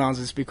with watermelons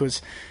is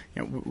because,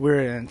 you know, we're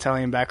an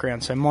Italian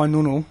background. So my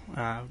nunno,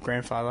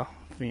 grandfather,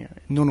 you know,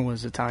 nunno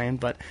was Italian,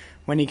 but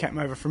when he came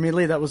over from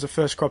Italy, that was the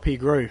first crop he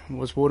grew,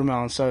 was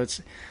watermelon. So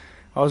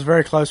I was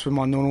very close with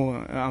my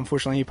nunno.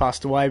 Unfortunately, he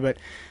passed away, but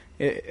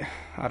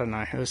I don't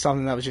know. It was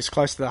something that was just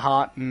close to the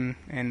heart,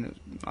 and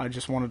I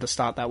just wanted to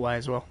start that way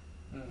as well.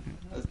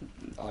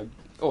 I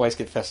always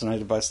get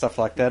fascinated by stuff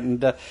like that.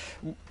 And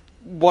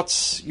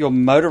what's your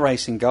motor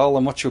racing goal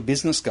and what's your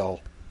business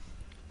goal?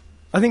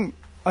 I think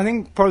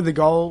probably the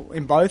goal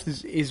in both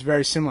is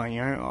very similar.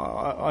 You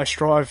know, I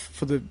strive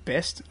for the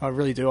best. I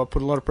really do. I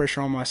put a lot of pressure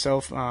on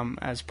myself,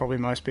 as probably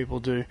most people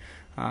do,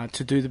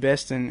 to do the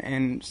best.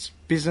 And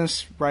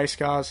business, race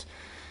cars,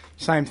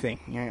 same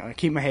thing. You know, I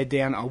keep my head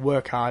down. I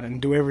work hard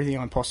and do everything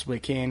I possibly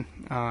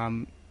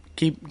can.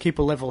 Keep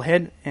a level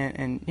head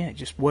and yeah,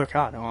 just work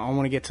hard. I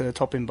want to get to the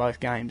top in both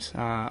games.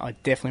 I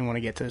definitely want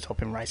to get to the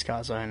top in race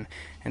cars, and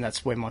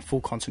that's where my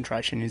full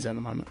concentration is at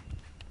the moment.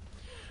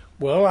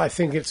 Well, I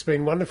think it's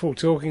been wonderful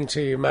talking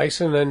to you,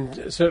 Mason,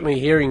 and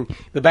certainly hearing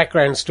the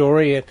background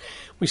story. And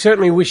we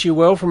certainly wish you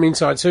well from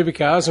Inside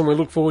Supercars, and we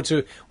look forward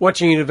to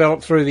watching you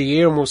develop through the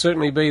year, and we'll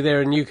certainly be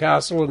there in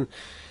Newcastle. And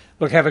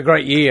look, have a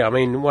great year. I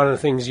mean, one of the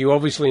things you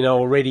obviously know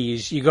already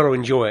is you've got to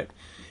enjoy it.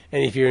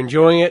 And if you're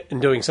enjoying it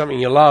and doing something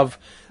you love,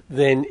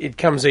 then it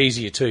comes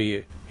easier to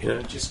you. You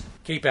know, just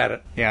keep at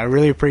it. Yeah, I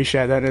really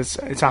appreciate that. It's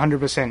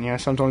 100%. You know,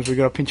 sometimes we've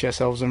got to pinch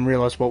ourselves and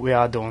realise what we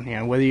are doing. You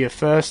know, whether you're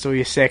first or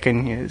you're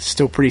second, you know, it's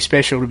still pretty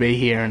special to be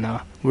here, and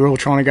we're all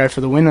trying to go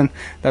for the win, and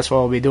that's what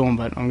I'll be doing,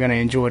 but I'm going to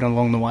enjoy it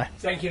along the way.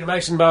 Thank you to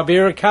Mason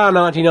Barbera, Car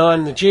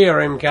 99, the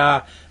GRM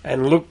car,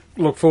 and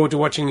look forward to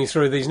watching you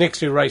through these next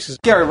two races.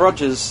 Gary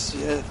Rogers,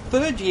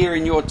 third year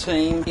in your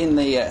team in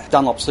the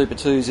Dunlop Super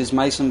 2s is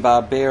Mason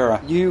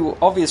Barbera. You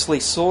obviously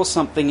saw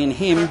something in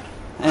him.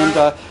 And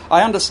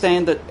I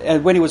understand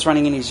that when he was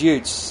running in his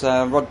utes,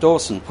 Rod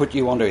Dawson put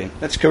you onto him.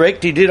 That's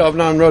correct, he did. I've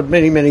known Rod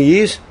many, many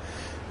years,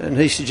 and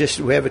he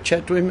suggested we have a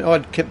chat to him.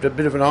 I'd kept a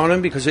bit of an eye on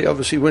him because he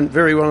obviously went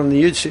very well in the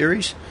Ute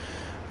series,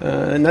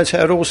 and that's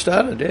how it all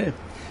started, yeah.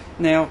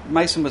 Now,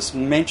 Mason was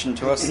mentioned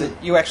to us that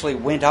you actually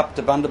went up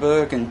to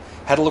Bundaberg and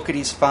had a look at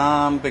his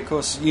farm,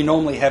 because you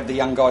normally have the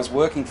young guys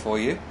working for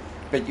you,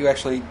 but you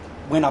actually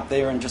went up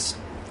there and just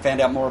found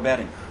out more about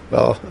him.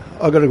 Well,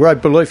 I've got a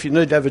great belief you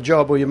need to have a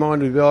job or your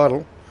mind will be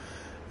idle.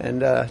 And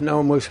no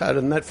one works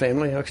harder than that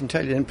family, I can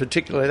tell you, and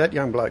particularly that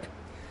young bloke.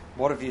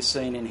 What have you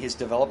seen in his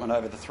development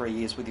over the 3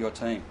 years with your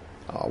team?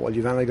 Oh, well,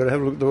 you've only got to have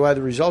a look at the way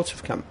the results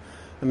have come.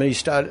 he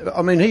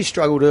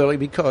struggled early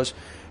because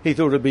he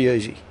thought it'd be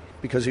easy,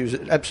 because he was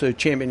an absolute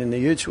champion in the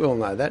Utes, we all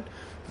know that.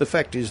 The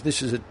fact is,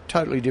 this is a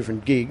totally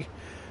different gig.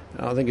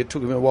 I think it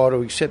took him a while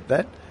to accept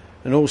that.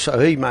 And also,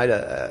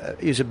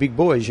 he's a big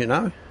boy, as you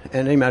know,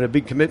 and he made a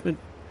big commitment.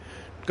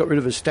 Got rid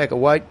of a stack of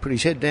weight, put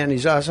his head down,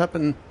 his ass up,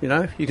 and, you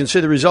know, you can see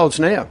the results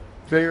now.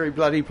 Very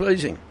bloody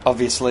pleasing.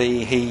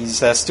 Obviously,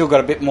 he's still got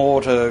a bit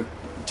more to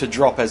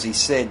drop, as he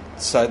said,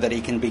 so that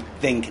he can be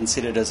then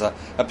considered as a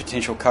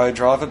potential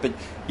co-driver. But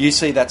you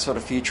see that sort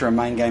of future, a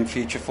main game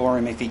future for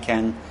him, if he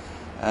can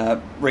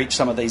reach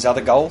some of these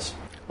other goals?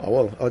 Oh,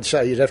 well, I'd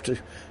say you'd have to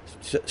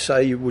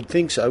say you would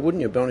think so,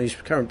 wouldn't you, on his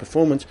current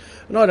performance?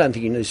 And I don't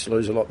think he needs to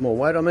lose a lot more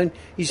weight. I mean,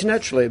 he's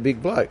naturally a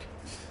big bloke.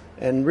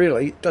 And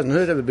really, it doesn't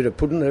hurt to have a bit of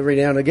pudding every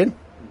now and again.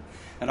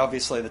 And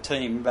obviously the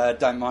team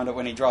don't mind it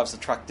when he drives the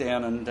truck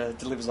down and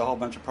delivers a whole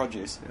bunch of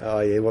produce. Oh,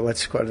 yeah, well,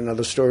 that's quite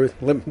another story.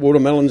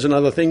 Watermelons and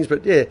other things,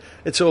 but yeah,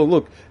 it's all,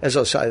 look, as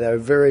I say, they're a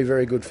very,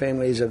 very good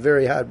family. He's a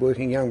very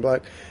hard-working young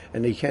bloke,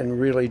 and he can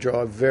really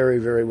drive very,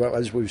 very well,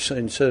 as we've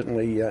seen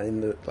certainly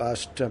in the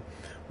last,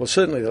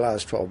 certainly the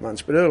last 12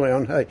 months. But early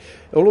on, hey,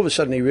 all of a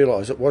sudden he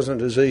realised it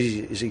wasn't as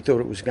easy as he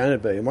thought it was going to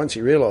be. And once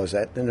he realised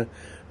that, then the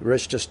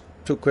rest just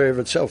took care of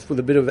itself with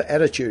a bit of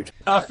attitude.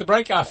 After the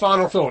break, our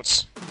final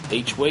thoughts.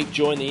 Each week,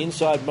 join the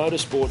Inside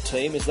Motorsport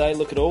team as they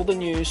look at all the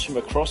news from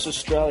across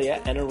Australia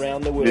and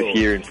around the world. This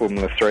year in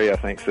Formula 3, I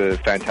think it's a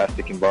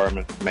fantastic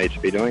environment for me to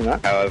be doing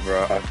that. However,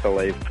 I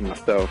believe for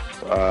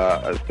myself,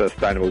 a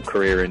sustainable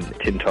career in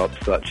tin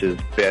tops such as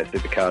V8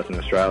 Supercars in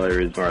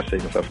Australia is where I see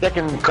myself.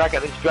 Second crack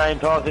at the Australian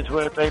title since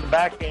we've been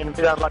back, and a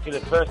bit unlucky the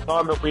first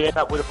time that we end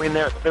up with a win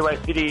there at Speedway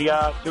City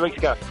 2 weeks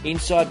ago.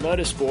 Inside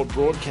Motorsport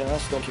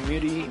broadcast on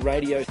community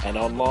radio and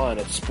online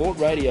at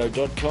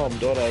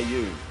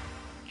sportradio.com.au.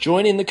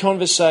 Join in the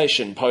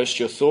conversation. Post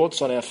your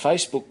thoughts on our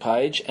Facebook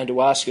page, and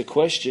to ask a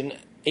question,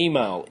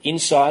 email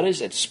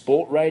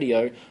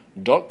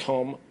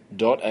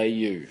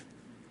insiders@sportradio.com.au.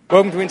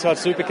 Welcome to Inside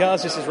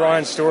Supercars. This is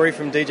Ryan Story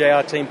from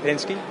DJR Team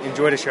Penske.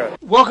 Enjoy the show.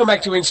 Welcome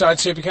back to Inside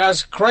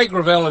Supercars. Craig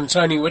Revell and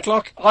Tony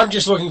Whitlock. I'm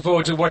just looking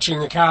forward to watching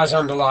the cars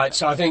under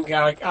lights. I think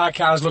our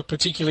cars look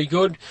particularly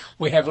good.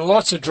 We have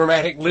lots of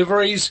dramatic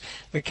liveries.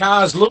 The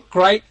cars look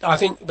great. I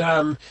think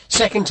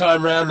second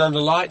time round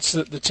under lights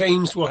that the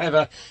teams will have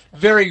a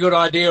very good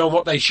idea on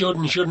what they should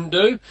and shouldn't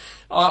do.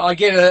 I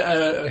get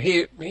a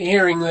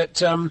hearing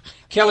that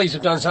Kelly's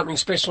have done something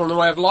special in the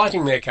way of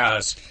lighting their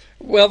cars.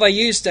 Well, they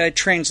used a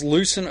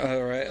translucent,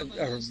 or a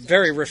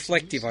very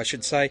reflective, I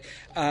should say,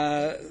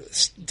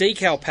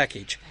 decal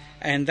package,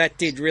 and that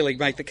did really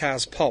make the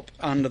cars pop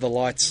under the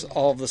lights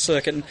of the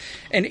circuit.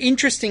 And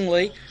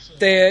interestingly,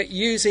 they're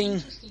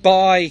using,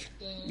 by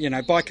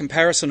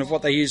comparison of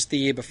what they used the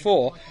year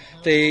before,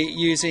 they're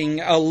using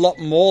a lot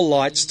more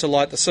lights to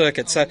light the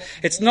circuit. So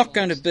it's not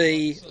going to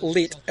be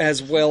lit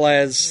as well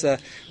as,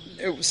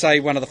 say,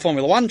 one of the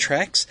Formula One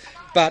tracks,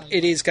 but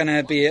it is going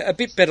to be a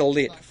bit better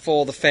lit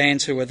for the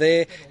fans who are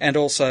there and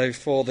also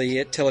for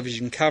the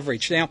television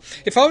coverage. Now,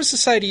 if I was to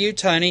say to you,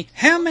 Tony,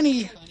 how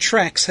many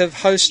tracks have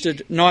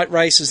hosted night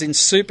races in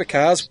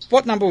supercars,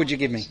 what number would you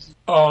give me?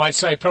 Oh, I'd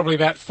say probably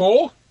about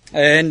 4.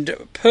 And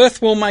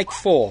Perth will make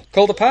 4.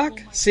 Calder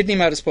Park, Sydney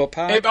Motorsport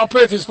Park.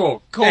 Perth is 4.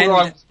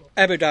 And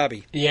Abu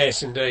Dhabi.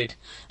 Yes, indeed.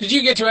 Did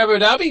you get to Abu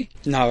Dhabi?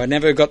 No, I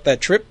never got that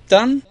trip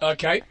done.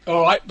 Okay,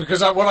 all right, because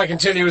what I can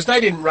tell you is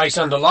they didn't race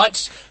under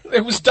lights.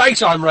 It was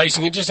daytime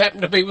racing. It just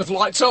happened to be with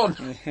lights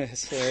on.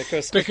 Yes,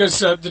 because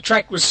the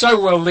track was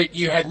so well lit,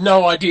 you had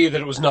no idea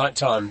that it was night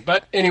time.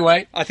 But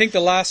anyway, I think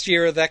the last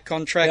year of that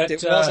contract,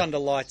 it was under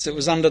lights. It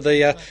was under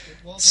the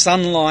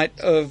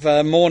sunlight of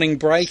morning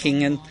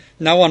braking, and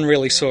no one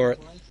really saw it.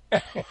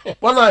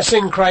 One last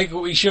thing, Craig,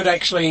 we should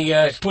actually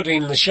put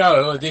in the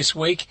show this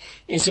week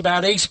is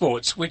about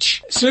esports,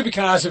 which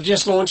Supercars have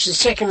just launched the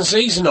second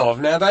season of.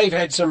 Now, they've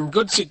had some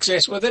good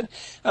success with it,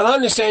 and I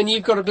understand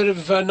you've got a bit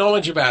of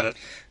knowledge about it.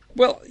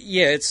 Well,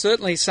 yeah, it's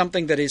certainly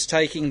something that is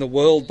taking the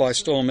world by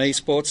storm,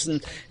 esports,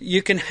 and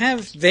you can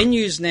have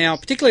venues now,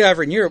 particularly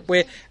over in Europe,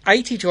 where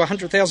 80 to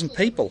 100,000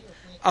 people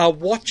are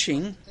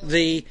watching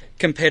the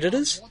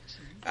competitors,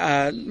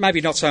 maybe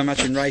not so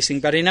much in racing,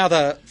 but in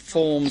other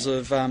forms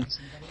of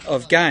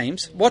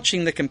games,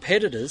 watching the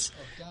competitors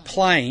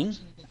playing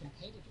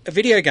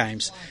video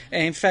games.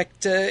 In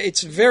fact,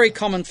 it's very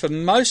common for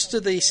most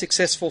of the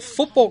successful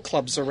football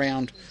clubs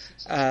around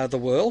the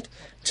world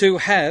to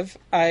have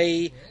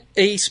a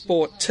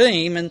e-sport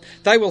team, and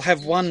they will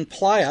have one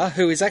player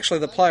who is actually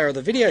the player of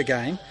the video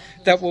game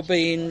that will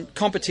be in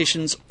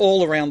competitions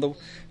all around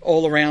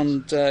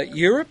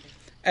Europe,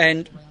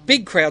 and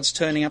big crowds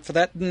turning up for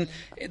that. And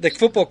the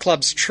football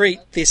clubs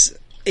treat this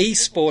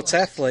e-sports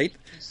athlete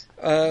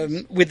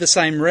with the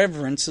same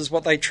reverence as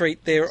what they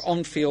treat their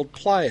on-field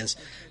players.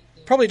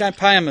 Probably don't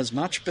pay them as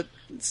much, but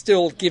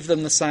still give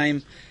them the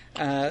same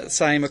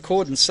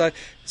accordance. So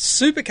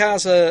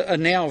supercars are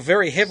now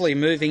very heavily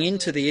moving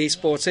into the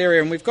esports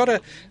area, and we've got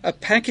a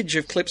package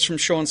of clips from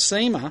Sean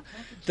Seamer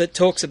that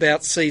talks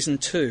about Season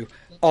 2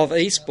 of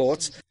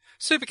esports.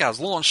 Supercars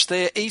launched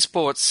their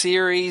esports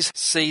series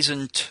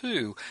Season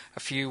 2 a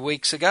few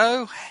weeks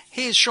ago.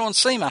 Here's Sean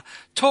Seamer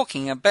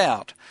talking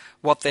about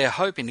what they're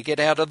hoping to get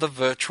out of the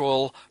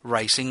virtual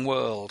racing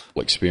world.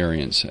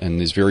 Experience, and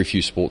there's very few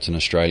sports in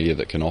Australia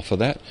that can offer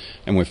that,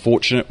 and we're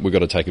fortunate. We've got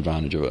to take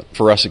advantage of it.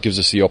 For us, it gives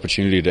us the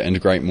opportunity to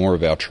integrate more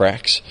of our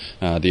tracks.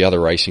 The other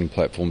racing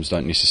platforms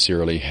don't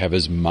necessarily have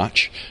as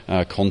much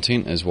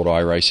content as what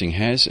iRacing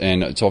has,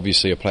 and it's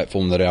obviously a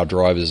platform that our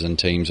drivers and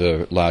teams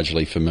are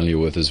largely familiar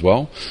with as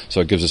well,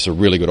 so it gives us a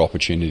really good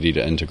opportunity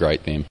to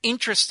integrate them.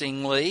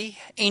 Interestingly,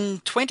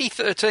 in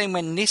 2013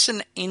 when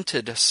Nissan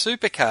entered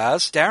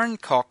supercars, Darren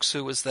Cox,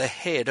 who was the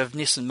head of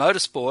Nissan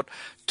Motorsport,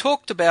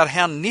 talked about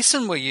how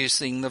Nissan were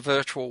using the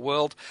virtual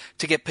world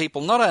to get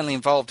people not only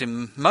involved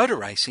in motor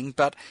racing,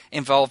 but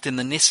involved in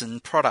the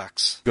Nissan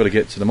products. We've got to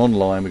get to them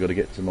online, we've got to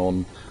get them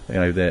on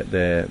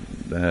their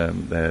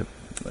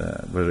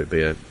whether it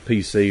be a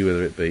PC,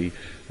 whether it be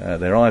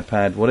their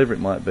iPad, whatever it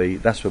might be,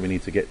 that's where we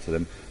need to get to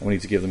them, and we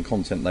need to give them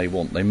content they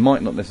want. They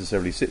might not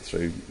necessarily sit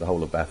through the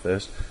whole of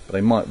Bathurst, but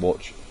they might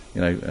watch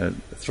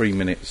 3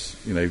 minutes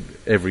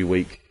every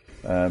week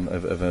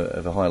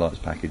of a highlights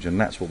package, and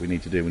that's what we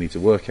need to do. We need to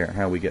work out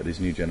how we get this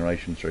new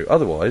generation through.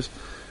 Otherwise,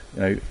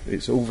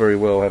 it's all very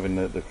well having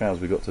the crowds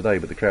we've got today,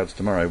 but the crowds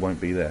tomorrow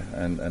won't be there,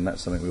 and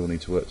that's something we all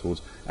need to work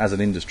towards as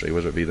an industry,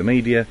 whether it be the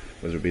media,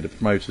 whether it be the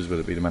promoters,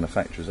 whether it be the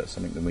manufacturers. That's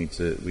something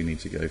that we need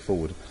to go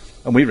forward,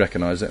 and we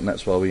recognise it, and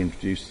that's why we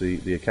introduced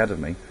the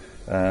academy,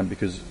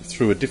 because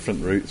through a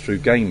different route, through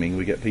gaming,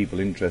 we get people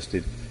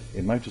interested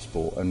in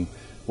motorsport. And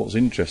what's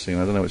interesting,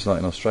 I don't know what it's like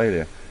in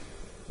Australia,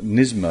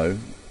 Nismo,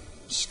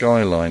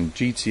 Skyline,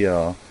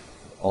 GTR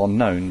are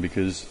known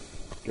because,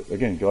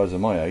 again, guys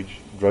of my age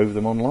drove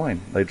them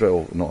online. They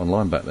drove, not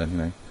online back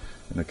then,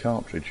 in a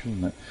cartridge,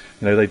 wasn't it?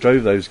 They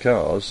drove those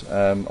cars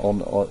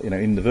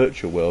in the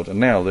virtual world, and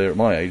now they're at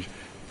my age.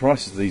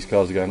 Prices of these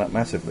cars are going up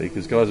massively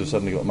because guys have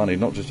suddenly got money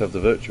not just to have the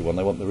virtual one,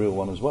 they want the real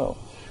one as well.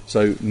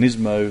 So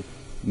Nismo,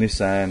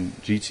 Nissan,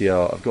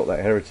 GTR have got that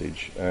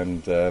heritage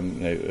and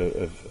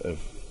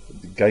of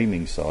the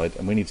gaming side,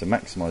 and we need to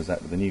maximise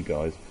that with the new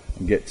guys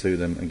and get to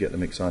them and get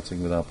them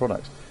exciting with our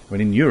products.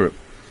 When in Europe,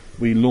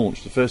 we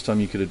launched, the first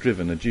time you could have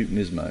driven a Duke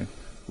Nismo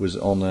was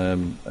on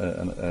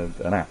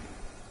an app.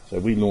 So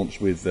we launched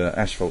with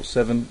Asphalt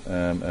 7,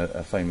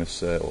 a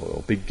famous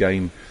or big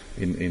game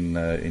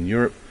in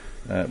Europe.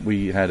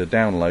 We had a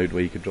download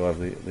where you could drive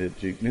the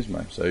Duke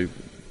Nismo. So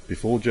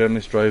before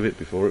journalists drove it,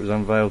 before it was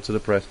unveiled to the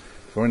press,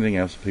 before anything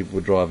else, people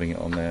were driving it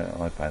on their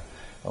iPad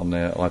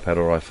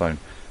or iPhone.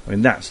 I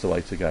mean, that's the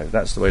way to go.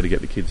 That's the way to get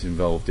the kids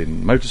involved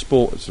in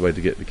motorsport. It's the way to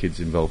get the kids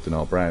involved in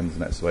our brands,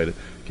 and that's the way to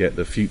get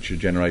the future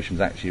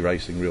generations actually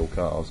racing real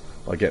cars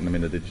by getting them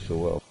in the digital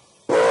world.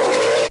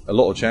 A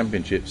lot of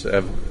championships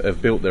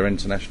have built their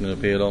international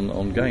appeal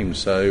on games.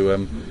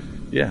 So,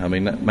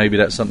 maybe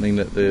that's something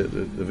that the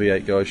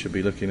V8 guys should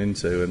be looking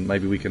into, and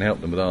maybe we can help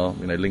them with our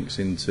links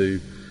into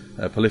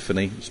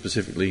Polyphony,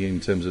 specifically in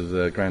terms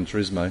of Gran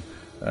Turismo.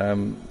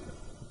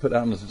 Put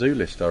that on the to-do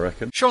list, I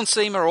reckon. Sean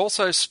Seamer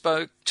also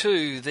spoke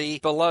to the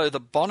Below the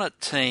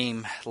Bonnet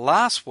team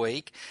last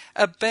week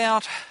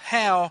about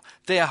how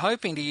they're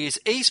hoping to use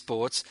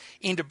esports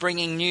into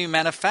bringing new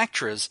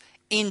manufacturers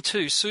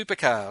into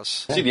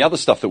supercars. See, the other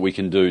stuff that we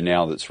can do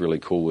now that's really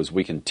cool is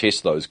we can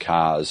test those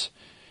cars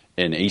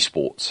in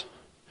esports.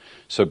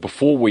 So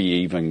before we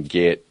even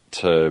get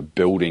to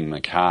building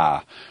the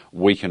car,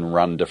 we can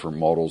run different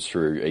models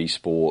through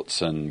esports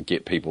and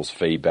get people's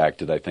feedback.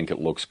 Do they think it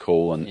looks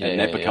cool? And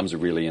that becomes a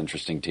really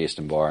interesting test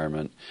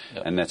environment.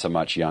 Yep. And that's a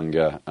much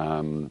younger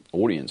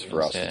audience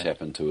for us to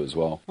tap into as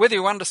well. Whether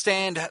you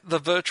understand the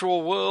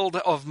virtual world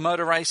of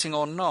motor racing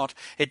or not,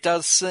 it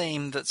does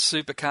seem that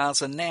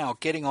supercars are now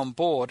getting on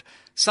board,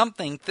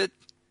 something that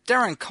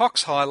Darren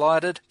Cox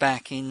highlighted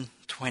back in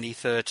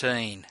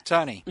 2013.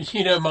 Tony?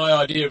 My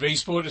idea of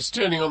esport is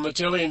turning on the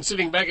telly and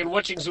sitting back and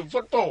watching some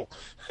football.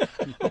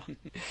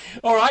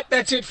 All right,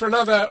 that's it for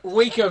another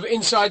week of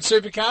Inside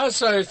Supercars,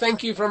 so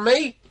thank you from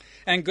me.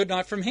 And good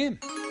night from him.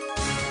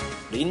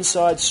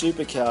 Inside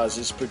Supercars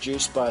is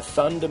produced by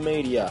Thunder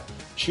Media.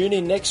 Tune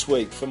in next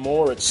week for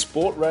more at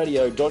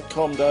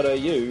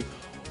sportradio.com.au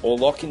or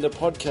lock in the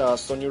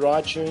podcast on your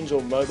iTunes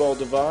or mobile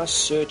device.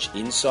 Search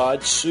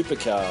Inside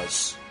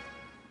Supercars.